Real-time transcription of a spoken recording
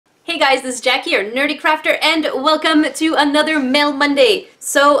Hey guys, this is Jackie, your nerdy crafter, and welcome to another Mail Monday.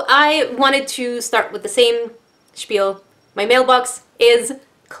 So I wanted to start with the same spiel. My mailbox is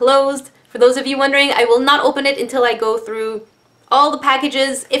closed. For those of you wondering, I will not open it until I go through all the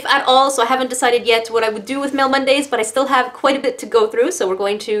packages, if at all, so I haven't decided yet what I would do with Mail Mondays, but I still have quite a bit to go through, so we're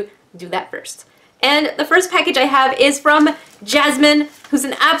going to do that first. And the first package I have is from Jassmine, who's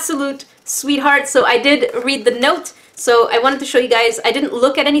an absolute sweetheart, so I did read the note. So I wanted to show you guys, I didn't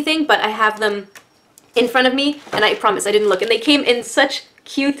look at anything, but I have them in front of me, and I promise I didn't look. And they came in such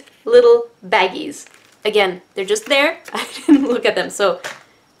cute little baggies. Again, they're just there. I didn't look at them, so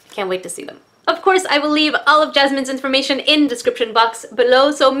I can't wait to see them. Of course, I will leave all of Jassmine's information in the description box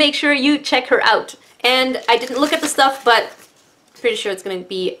below, so make sure you check her out. And I didn't look at the stuff, but pretty sure it's going to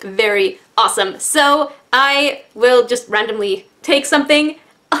be very awesome. So I will just randomly take something.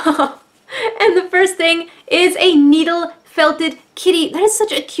 And the first thing is a needle felted kitty. That is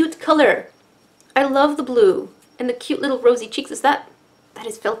such a cute color. I love the blue and the cute little rosy cheeks. That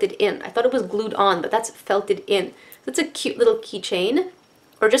is felted in. I thought it was glued on, but that's felted in. That's a cute little keychain,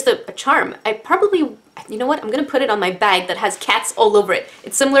 or just a charm. I probably, you know what? I'm gonna put it on my bag that has cats all over it.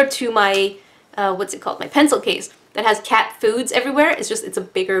 It's similar to my, what's it called? My pencil case that has cat foods everywhere. It's a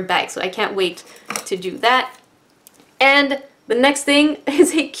bigger bag, so I can't wait to do that. And the next thing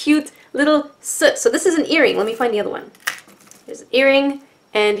is a cute little soot. So this is an earring. Let me find the other one. There's an earring,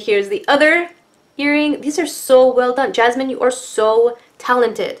 and here's the other earring. These are so well done. Jassmine, you are so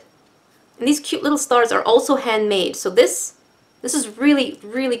talented. And these cute little stars are also handmade. So this is really,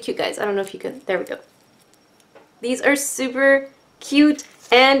 really cute, guys. I don't know if you can. There we go. These are super cute.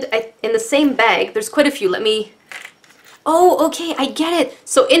 And in the same bag, there's quite a few. Let me... Oh, okay, I get it.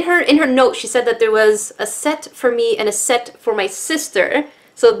 So in her note, she said that there was a set for me and a set for my sister.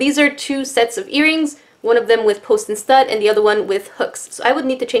 So these are two sets of earrings, one of them with post and stud and the other one with hooks. So I would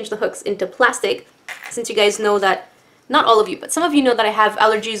need to change the hooks into plastic, since you guys know that, not all of you, but some of you know that I have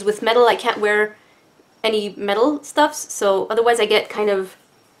allergies with metal. I can't wear any metal stuffs, so otherwise I get kind of,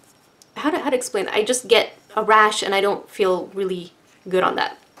 how to explain it? I just get a rash and I don't feel really good on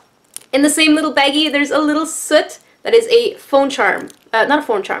that. In the same little baggie, there's a little soot that is a phone charm. Not a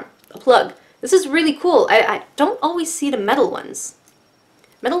phone charm, a plug. This is really cool. I don't always see the metal ones.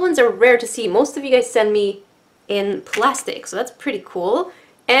 Metal ones are rare to see. Most of you guys send me in plastic, so that's pretty cool.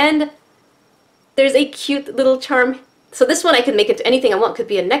 And there's a cute little charm. So this one I can make into anything I want. Could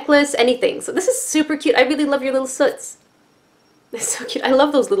be a necklace, anything. So this is super cute. I really love your little soots. They're so cute. I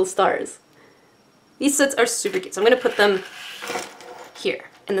love those little stars. These soots are super cute. So I'm going to put them here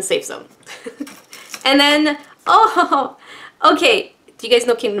in the safe zone. And then, oh, okay. Do you guys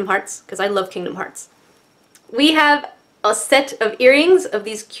know Kingdom Hearts? Because I love Kingdom Hearts. We have a set of earrings of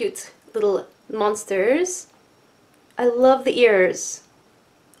these cute little monsters. I love the ears.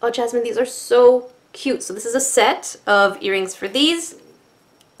 Oh, Jassmine, these are so cute. So this is a set of earrings for these.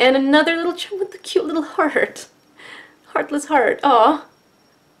 And another little charm with the cute little heart. Heartless heart. Aw.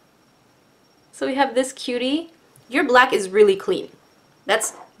 So we have this cutie. Your black is really clean.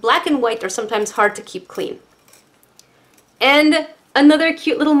 That's black and white are sometimes hard to keep clean. And another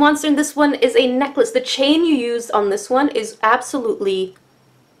cute little monster, and this one is a necklace. The chain you used on this one is absolutely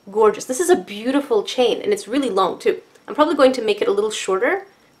gorgeous. This is a beautiful chain, and it's really long too. I'm probably going to make it a little shorter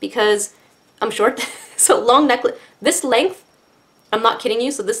because I'm short. So long necklace. This length, I'm not kidding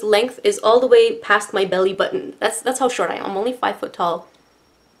you, so this length is all the way past my belly button. That's how short I am. I'm only 5 foot tall.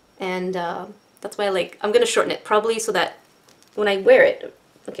 And that's why I'm going to shorten it, probably so that when I wear it,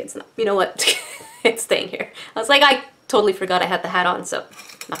 okay, it's not, you know what, it's staying here. I was like, I totally forgot I had the hat on, so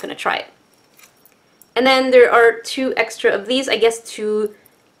I'm not gonna try it. And then there are 2 extra of these. I guess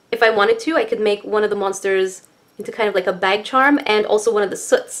if I wanted to, I could make one of the monsters into kind of like a bag charm and also one of the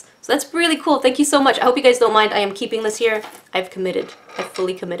soots. So that's really cool. Thank you so much. I hope you guys don't mind. I am keeping this here. I've committed. I've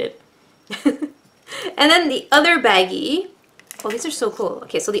fully committed. And then the other baggie. Oh, these are so cool.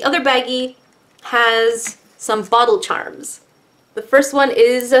 Okay, so the other baggie has some bottle charms. The first one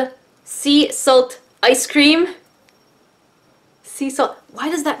is sea salt ice cream. Sea salt. Why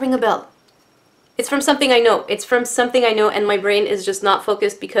does that ring a bell? It's from something I know. It's from something I know, and my brain is just not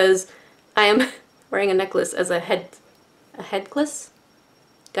focused because I am wearing a necklace as a headcliss.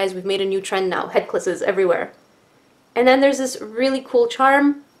 Guys, we've made a new trend now. Headclisses everywhere. And then there's this really cool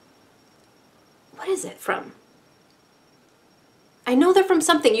charm. What is it from? I know they're from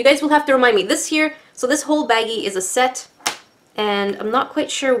something. You guys will have to remind me. This here, so this whole baggie is a set, and I'm not quite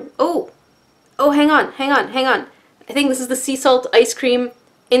sure. Oh, hang on. I think this is the sea salt ice cream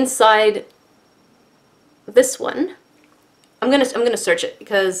inside this one. I'm gonna search it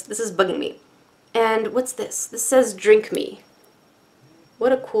because this is bugging me. And what's this? This says drink me.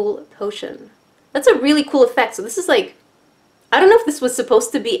 What a cool potion. That's a really cool effect. So this is like, I don't know if this was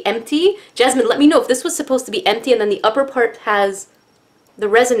supposed to be empty. Jassmine, let me know if this was supposed to be empty and then the upper part has the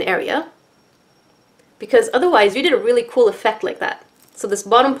resin area. Because otherwise you did a really cool effect like that. So this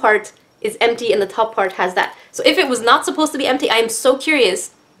bottom part is empty and the top part has that. So if it was not supposed to be empty, I am so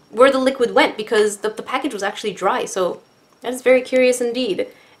curious where the liquid went because the package was actually dry. So that is very curious indeed.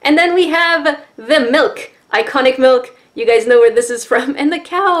 And then we have the milk. Iconic milk. You guys know where this is from. And the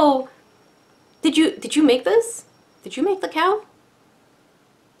cow. Did you make this? Did you make the cow?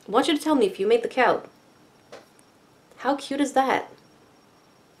 I want you to tell me if you made the cow. How cute is that?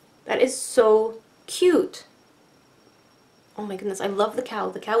 That is so cute. Oh my goodness, I love the cow.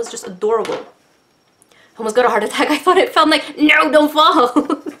 The cow is just adorable. I almost got a heart attack. I thought it felt like, no, don't fall.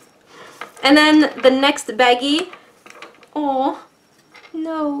 And then the next baggie. Oh,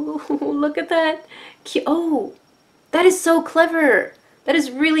 no, look at that. Oh, that is so clever. That is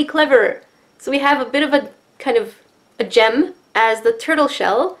really clever. So we have a bit of a kind of a gem as the turtle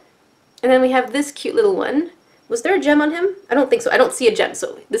shell. And then we have this cute little one. Was there a gem on him? I don't think so. I don't see a gem.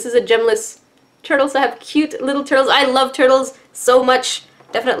 So this is a gemless turtle. So I have cute little turtles. I love turtles so much.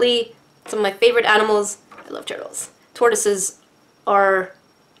 Definitely some of my favorite animals. I love turtles. Tortoises are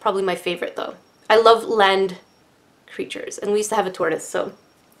probably my favorite though. I love land creatures. And we used to have a tortoise, so.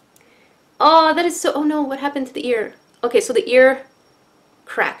 Oh, that is so, oh no, what happened to the ear? Okay, so the ear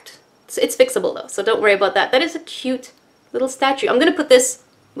cracked. It's fixable though, so don't worry about that. That is a cute little statue. I'm gonna put this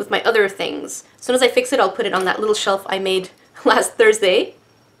with my other things. As soon as I fix it, I'll put it on that little shelf I made last Thursday.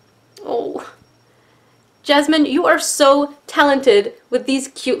 Oh. Jassmine, you are so talented with these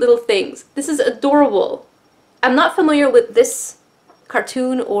cute little things. This is adorable. I'm not familiar with this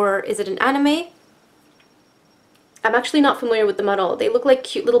cartoon, or is it an anime? I'm actually not familiar with them at all. They look like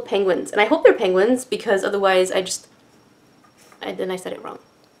cute little penguins. And I hope they're penguins, because otherwise then I said it wrong.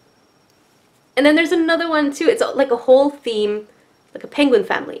 And then there's another one too. It's like a whole theme, like a penguin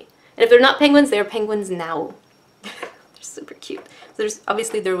family. And if they're not penguins, they're penguins now. They're super cute. So there's,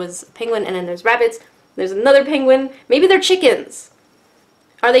 obviously there was a penguin, and then there's rabbits. There's another penguin. Maybe they're chickens.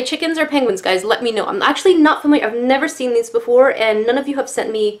 Are they chickens or penguins, guys? Let me know. I'm actually not familiar. I've never seen these before, and none of you have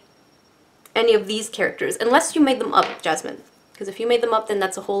sent me any of these characters, unless you made them up, Jassmine. Because if you made them up, then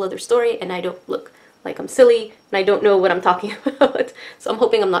that's a whole other story, and I don't look like I'm silly, and I don't know what I'm talking about. So I'm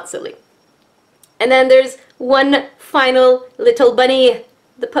hoping I'm not silly. And then there's one final little bunny,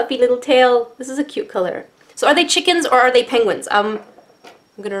 the puffy little tail. This is a cute color. So are they chickens or are they penguins? I'm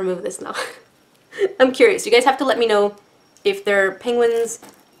gonna remove this now. I'm curious. You guys have to let me know if they're penguins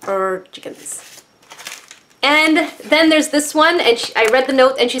or chickens. And then there's this one, and I read the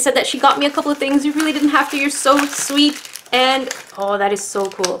note, and she said that she got me a couple of things. You really didn't have to. You're so sweet. And, oh, that is so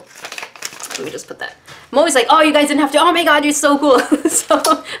cool. Let me just put that. I'm always like, oh, you guys didn't have to. Oh my god, you're so cool. So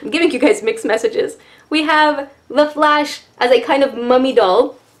I'm giving you guys mixed messages. We have the Flash as a kind of mummy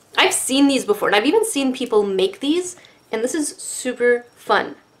doll. I've seen these before, and I've even seen people make these, and this is super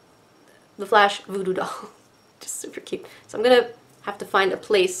fun. The Flash voodoo doll. Just super cute. So I'm gonna have to find a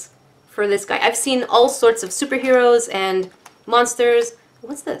place for this guy. I've seen all sorts of superheroes and monsters.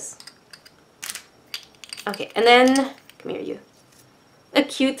 What's this? Okay, and then, come here you. A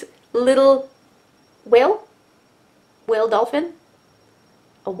cute little whale? Whale dolphin?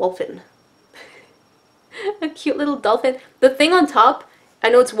 A wolfin. A cute little dolphin. The thing on top, I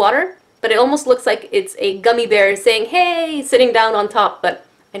know it's water, but it almost looks like it's a gummy bear saying, hey, sitting down on top, but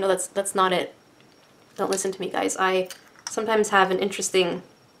I know that's not it. Don't listen to me, guys. I sometimes have an interesting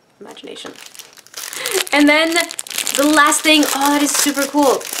imagination. And then the last thing, oh, that is super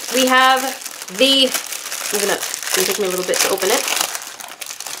cool. We have the, it's gonna take me a little bit to open it.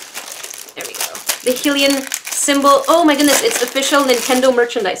 There we go. The Hylian symbol. Oh my goodness, it's official Nintendo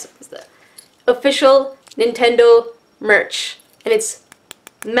merchandise. It's the official Nintendo merch. And it's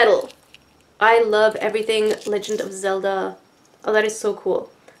metal. I love everything Legend of Zelda. Oh, that is so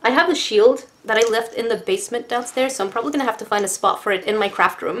cool. I have the shield that I left in the basement downstairs, so I'm probably gonna have to find a spot for it in my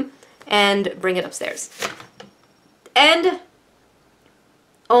craft room and bring it upstairs. And,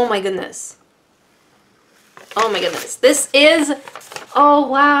 oh my goodness. Oh my goodness. This is, oh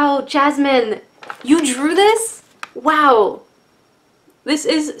wow, Jassmine, you drew this? Wow. This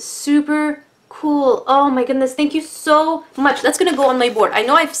is super cool. Oh my goodness, thank you so much. That's gonna go on my board. I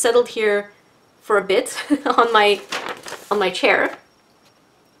know I've settled here for a bit on my chair,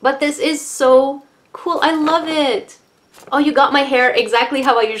 but this is so cool. I love it. Oh, you got my hair exactly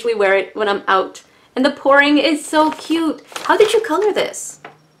how I usually wear it when I'm out. And the pouring is so cute. How did you color this?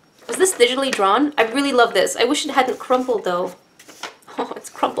 Was this digitally drawn? I really love this. I wish it hadn't crumpled though. Oh,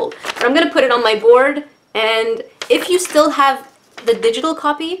 it's crumpled. But I'm gonna put it on my board, and if you still have the digital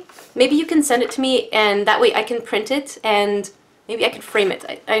copy, maybe you can send it to me and that way I can print it and maybe I can frame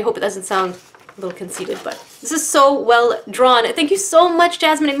it. I hope it doesn't sound a little conceited, but this is so well drawn. Thank you so much,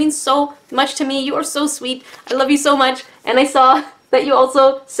 Jasmine. It means so much to me. You are so sweet. I love you so much. And I saw that you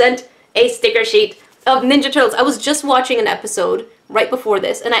also sent a sticker sheet of Ninja Turtles. I was just watching an episode right before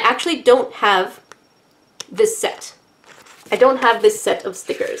this, and I actually don't have this set. I don't have this set of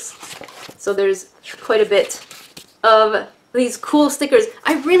stickers. So there's quite a bit of these cool stickers.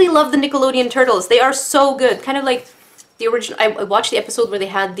 I really love the Nickelodeon Turtles. They are so good. Kind of like the original. I watched the episode where they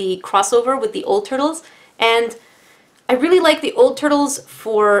had the crossover with the old Turtles, and I really like the old Turtles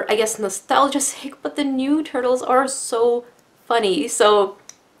for, I guess, nostalgia's sake, but the new Turtles are so funny. So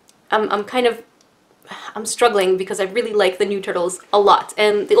I'm struggling because I really like the new Turtles a lot.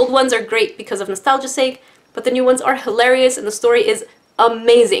 And the old ones are great because of nostalgia's sake, but the new ones are hilarious and the story is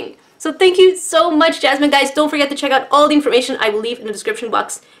amazing. So thank you so much, Jasmine. Guys, don't forget to check out all the information I will leave in the description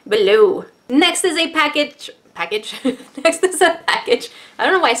box below. Next is a package. Next is a package. I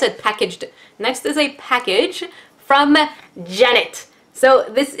don't know why I said packaged. Next is a package from Janet. So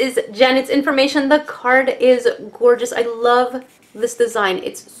this is Janet's information. The card is gorgeous. I love this design.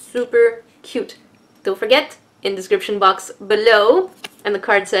 It's super cute. Don't forget, in the description box below, and the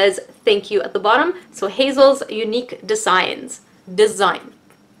card says thank you at the bottom. So Hazel's Unique Designs. Design.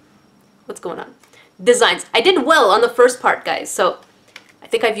 What's going on? Designs. I did well on the first part, guys, so I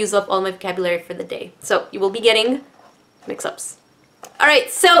think I've used up all my vocabulary for the day. So you will be getting mix-ups. Alright,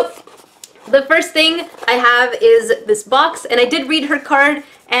 so the first thing I have is this box, and I did read her card,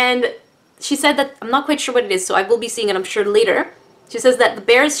 and she said that, I'm not quite sure what it is, so I will be seeing it, I'm sure, later. She says that the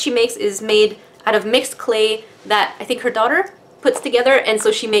bears she makes is made out of mixed clay that I think her daughter puts together, and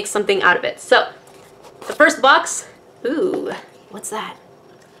so she makes something out of it. So, the first box, ooh, what's that?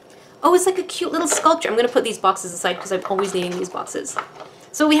 Oh, it's like a cute little sculpture. I'm going to put these boxes aside because I'm always needing these boxes.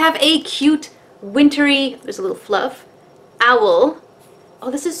 So we have a cute, wintry, there's a little fluff, owl. Oh,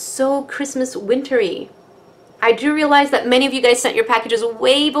 this is so Christmas wintry. I do realize that many of you guys sent your packages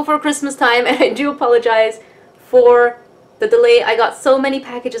way before Christmas time, and I do apologize for the delay. I got so many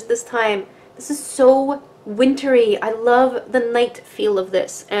packages this time. This is so wintry. I love the night feel of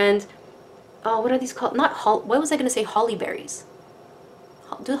this. And, oh, what are these called? Not why was I going to say holly berries?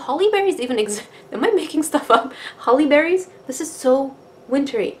 Do holly berries even exist? Am I making stuff up? Holly berries? This is so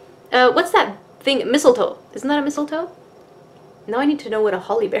wintry. What's that thing? Mistletoe. Isn't that a mistletoe? Now I need to know what a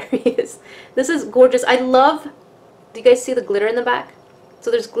holly berry is. This is gorgeous. I love, do you guys see the glitter in the back? So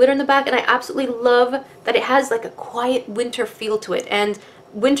there's glitter in the back, and I absolutely love that it has like a quiet winter feel to it. And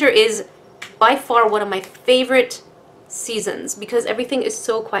winter is by far one of my favorite seasons because everything is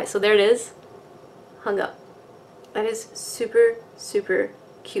so quiet. So there it is, hung up. That is super, super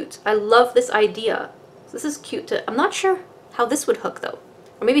cute. I love this idea. So this is cute too. I'm not sure how this would hook though.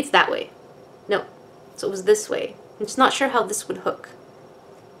 Or maybe it's that way. No. So it was this way. I'm just not sure how this would hook.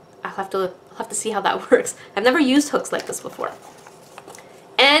 I'll have to see how that works. I've never used hooks like this before.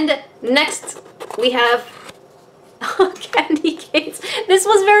 And next we have candy canes. This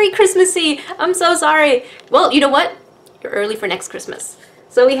was very Christmassy. I'm so sorry. Well, you know what? You're early for next Christmas.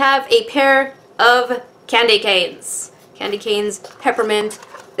 So we have a pair of candy canes. Candy canes, peppermint.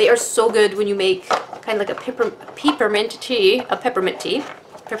 They are so good when you make kind of like a peppermint tea. Peppermint tea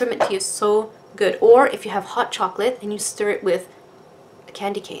is so good. Or if you have hot chocolate and you stir it with a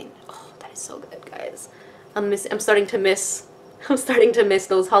candy cane. Oh, that is so good, guys. I'm starting to miss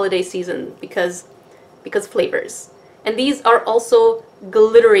those holiday seasons because flavors. And these are also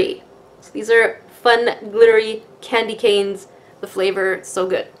glittery. So these are fun, glittery candy canes. The flavor is so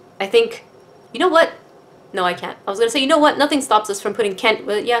good. I think, you know what? No, I can't. I was gonna say, you know what? Nothing stops us from putting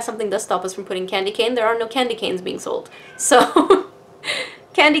well, yeah, something does stop us from putting candy cane. There are no candy canes being sold. So,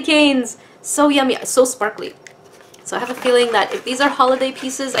 candy canes, so yummy, so sparkly. So I have a feeling that if these are holiday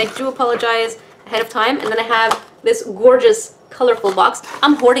pieces, I do apologize ahead of time. And then I have this gorgeous, colorful box.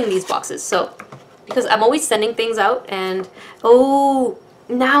 I'm hoarding these boxes, so, because I'm always sending things out, and, oh,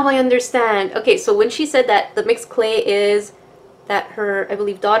 now I understand. Okay, so when she said that the mixed clay is that her, I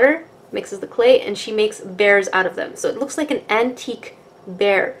believe, daughter mixes the clay and she makes bears out of them. So it looks like an antique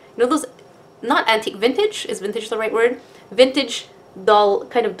bear. You know those, not antique, vintage? Is vintage the right word? Vintage doll,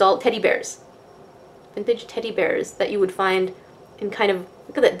 kind of doll, teddy bears. Vintage teddy bears that you would find in kind of,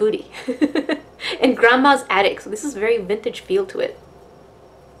 look at that booty, in grandma's attic. So this is very vintage feel to it.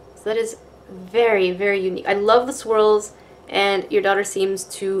 So that is very, very unique. I love the swirls, and your daughter seems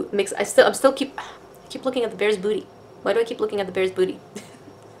to mix. I still keep looking at the bear's booty. Why do I keep looking at the bear's booty?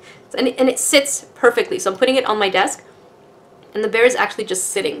 And it sits perfectly. So I'm putting it on my desk, and the bear is actually just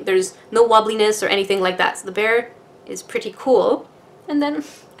sitting. There's no wobbliness or anything like that. So the bear is pretty cool. And then,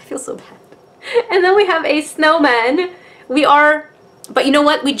 I feel so bad. And then we have a snowman. But you know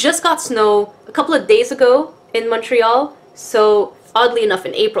what? We just got snow a couple of days ago in Montreal. So oddly enough,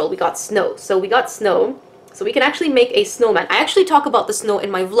 in April, we got snow. So we got snow. So we can actually make a snowman. I actually talk about the snow in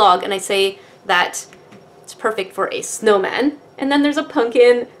my vlog, and I say that it's perfect for a snowman. And then there's a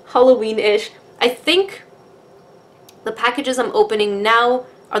pumpkin, Halloween-ish. I think the packages I'm opening now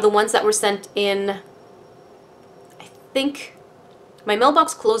are the ones that were sent in, I think, my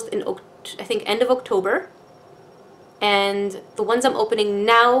mailbox closed in, I think, end of October. And the ones I'm opening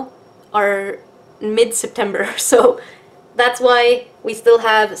now are mid-September. So that's why we still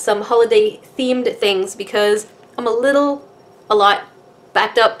have some holiday-themed things, because I'm a lot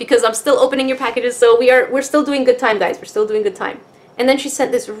backed up because I'm still opening your packages. So we're still doing good time, guys. We're still doing good time. And then she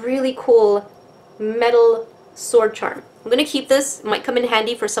sent this really cool metal sword charm. I'm gonna keep this. It might come in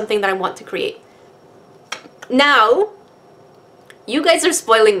handy for something that I want to create. Now, you guys are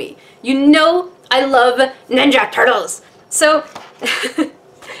spoiling me. You know I love Ninja Turtles. So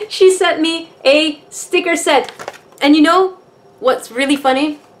she sent me a sticker set. And you know what's really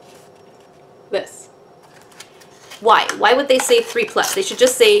funny? This. Why? Why would they say 3+? They should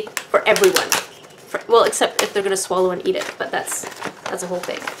just say for everyone. Well, except if they're gonna swallow and eat it, but that's a whole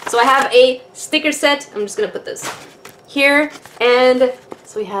thing. So I have a sticker set. I'm just gonna put this here, and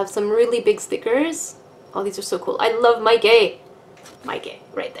so we have some really big stickers. Oh, these are so cool. I love Mikey. Mikey,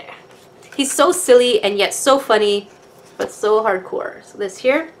 right there. He's so silly and yet so funny, but so hardcore. So this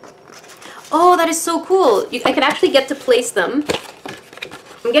here. Oh, that is so cool. I can actually get to place them.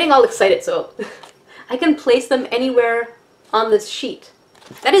 I'm getting all excited, so I can place them anywhere on this sheet.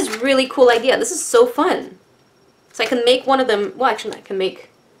 That is really cool idea. This is so fun. So I can make one of them. Well, actually, I can make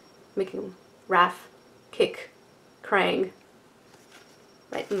him Raph, Kick, Krang.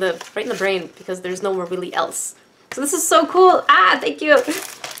 Right in the brain, because there's nowhere really else. So this is so cool. Ah, thank you.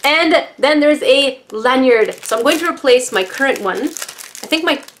 And then there's a lanyard. So I'm going to replace my current one. I think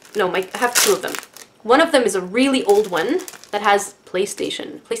I have two of them. One of them is a really old one that has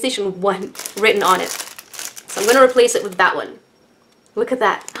PlayStation 1 written on it. So I'm going to replace it with that one. Look at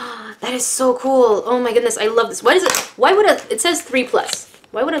that. That is so cool. Oh my goodness, I love this. What is it? Why would it says 3+.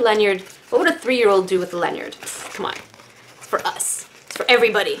 Why would a lanyard, what would a 3-year-old do with a lanyard? Come on. It's for us. It's for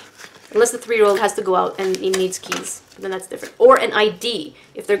everybody. Unless the 3-year-old has to go out and he needs keys. Then that's different. Or an ID.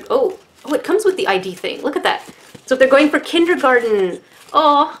 If they're, oh, it comes with the ID thing. Look at that. So if they're going for kindergarten.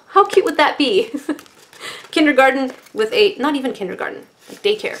 Oh, how cute would that be? Kindergarten with not even kindergarten, like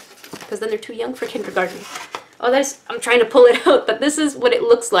daycare. Because then they're too young for kindergarten. Oh, I'm trying to pull it out, but this is what it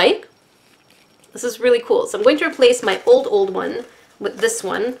looks like. This is really cool. So I'm going to replace my old one with this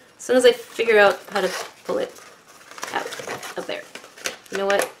one as soon as I figure out how to pull it out of there. You know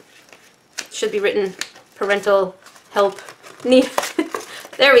what? It should be written parental help need.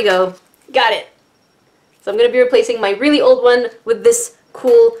 There we go. Got it. So I'm going to be replacing my really old one with this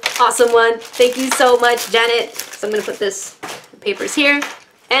cool, awesome one. Thank you so much, Janet. So I'm going to put this papers here.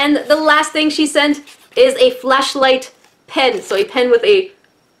 And the last thing she sent is a flashlight pen. So a pen with a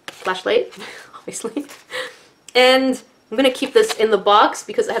flashlight, obviously. And I'm going to keep this in the box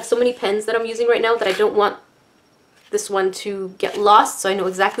because I have so many pens that I'm using right now that I don't want this one to get lost. So I know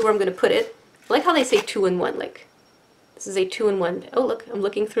exactly where I'm going to put it. I like how they say 2-in-1. Like, this is a 2-in-1. Oh, look, I'm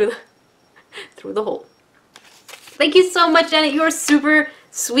looking through the hole. Thank you so much, Janet. You are super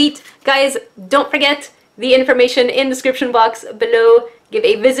sweet. Guys, don't forget the information in the description box below. Give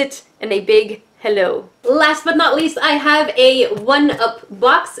a visit and a big hello. Last but not least, I have a 1-up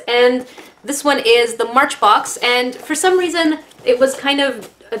box, and this one is the March box, and for some reason it was kind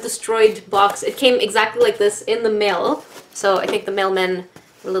of a destroyed box. It came exactly like this in the mail, so I think the mailmen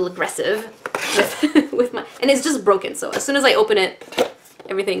were a little aggressive with my, and it's just broken, so as soon as I open it,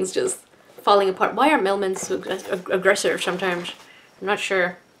 everything's just falling apart. Why are mailmen so aggressive sometimes? I'm not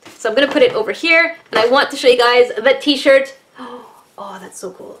sure. So I'm gonna put it over here, and I want to show you guys the t-shirt. Oh, that's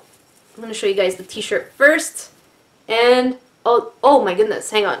so cool. I'm gonna show you guys the t-shirt first, and oh my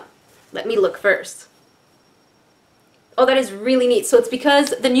goodness, hang on. Let me look first. Oh, that is really neat. So it's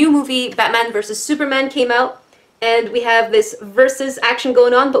because the new movie Batman vs. Superman came out, and we have this versus action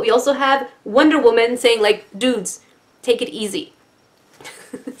going on, but we also have Wonder Woman saying, like, dudes, take it easy.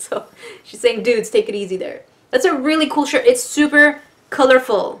 So she's saying, dudes, take it easy there. That's a really cool shirt. It's super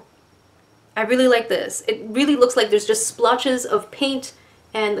colorful. I really like this. It really looks like there's just splotches of paint,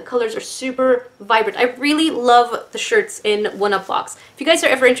 and the colors are super vibrant. I really love the shirts in 1-up box. If you guys are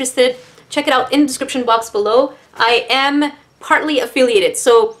ever interested, check it out in the description box below. I am partly affiliated,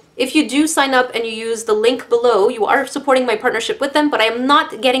 so if you do sign up and you use the link below, you are supporting my partnership with them, but I am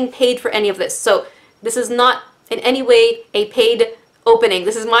not getting paid for any of this. So this is not in any way a paid opening.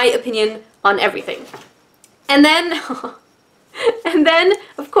 This is my opinion on everything. And then, and then,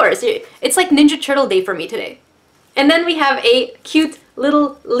 of course, it's like Ninja Turtle Day for me today. And then we have a cute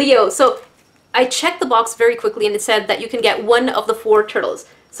little Leo. So I checked the box very quickly and it said that you can get one of the 4 turtles.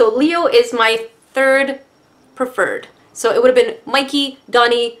 So Leo is my 3rd preferred. So it would have been Mikey,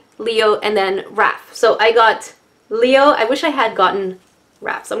 Donnie, Leo, and then Raph. So I got Leo. I wish I had gotten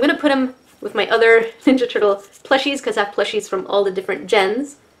Raph. So I'm going to put him with my other Ninja Turtle plushies because I have plushies from all the different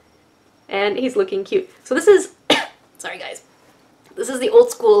gens. And he's looking cute. So this is, sorry guys, this is the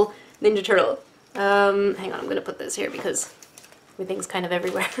old school Ninja Turtle. Hang on, I'm going to put this here because everything's kind of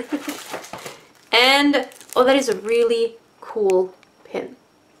everywhere. And, oh, that is a really cool pin.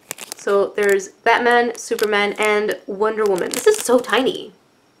 So there's Batman, Superman, and Wonder Woman. This is so tiny.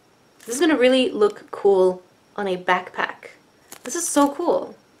 This is going to really look cool on a backpack. This is so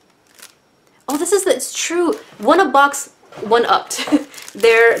cool. Oh, this is it's true. One-up-box one-upped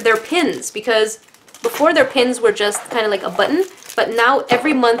their pins, because before their pins were just kind of like a button, but now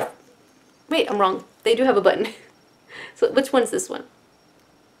every month... Wait, I'm wrong. They do have a button. So which one's this one?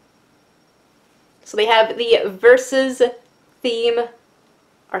 So they have the Versus theme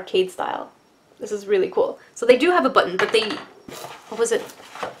arcade style. This is really cool. So they do have a button, but they... What was it?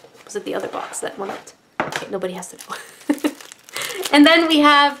 Was it the other box that went out? Okay, nobody has to know. And then we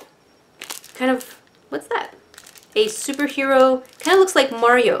have kind of... What's that? A superhero... Kind of looks like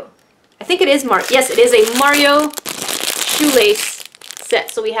Mario. I think it is Mario. Yes, it is a Mario shoelace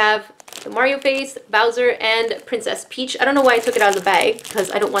set. So we have the Mario face, Bowser, and Princess Peach. I don't know why I took it out of the bag,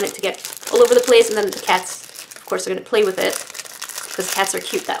 because I don't want it to get all over the place, and then the cats, of course, are going to play with it, because cats are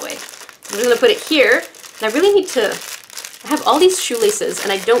cute that way. So I'm going to put it here, and I really need to... I have all these shoelaces,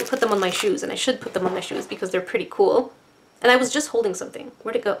 and I don't put them on my shoes, and I should put them on my shoes because they're pretty cool. And I was just holding something.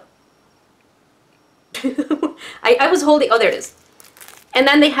 Where'd it go? I was holding... Oh, there it is. And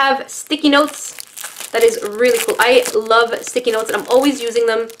then they have sticky notes. That is really cool. I love sticky notes, and I'm always using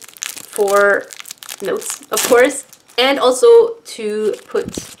them for notes, of course, and also to put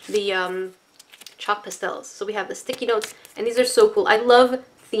the chalk pastels. So we have the sticky notes, and these are so cool. I love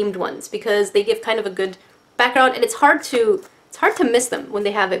themed ones because they give kind of a good background, and it's hard to miss them when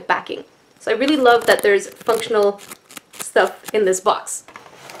they have it backing. So I really love that there's functional stuff in this box.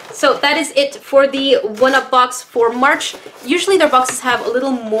 So that is it for the one-up box for March. Usually their boxes have a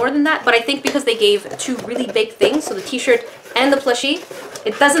little more than that, but I think because they gave 2 really big things, so the t-shirt and the plushie,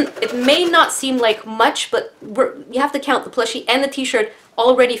 it may not seem like much, but you have to count the plushie and the t-shirt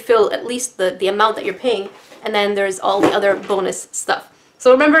already fill at least the amount that you're paying, and then there's all the other bonus stuff.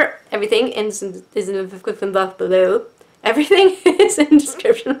 So remember, everything is in the description box below. Everything is in the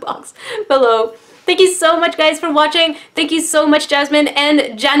description box below. Thank you so much, guys, for watching. Thank you so much, Jasmine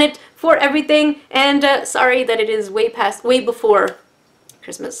and Janet, for everything. And sorry that it is way before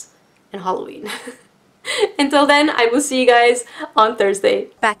Christmas and Halloween. Until then, I will see you guys on Thursday.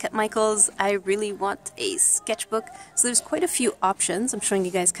 Back at Michael's, I really want a sketchbook. So there's quite a few options. I'm showing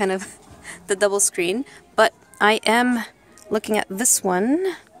you guys kind of the double screen. But I am looking at this one.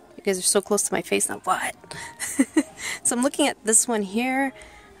 You guys are so close to my face now. What? So I'm looking at this one here.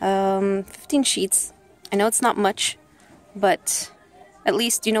 15 sheets. I know it's not much, but at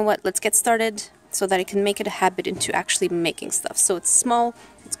least, you know what, let's get started so that I can make it a habit into actually making stuff. So it's small,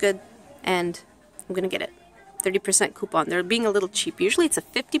 it's good, and I'm gonna get it. 30% coupon. They're being a little cheap. Usually it's a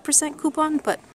 50% coupon, but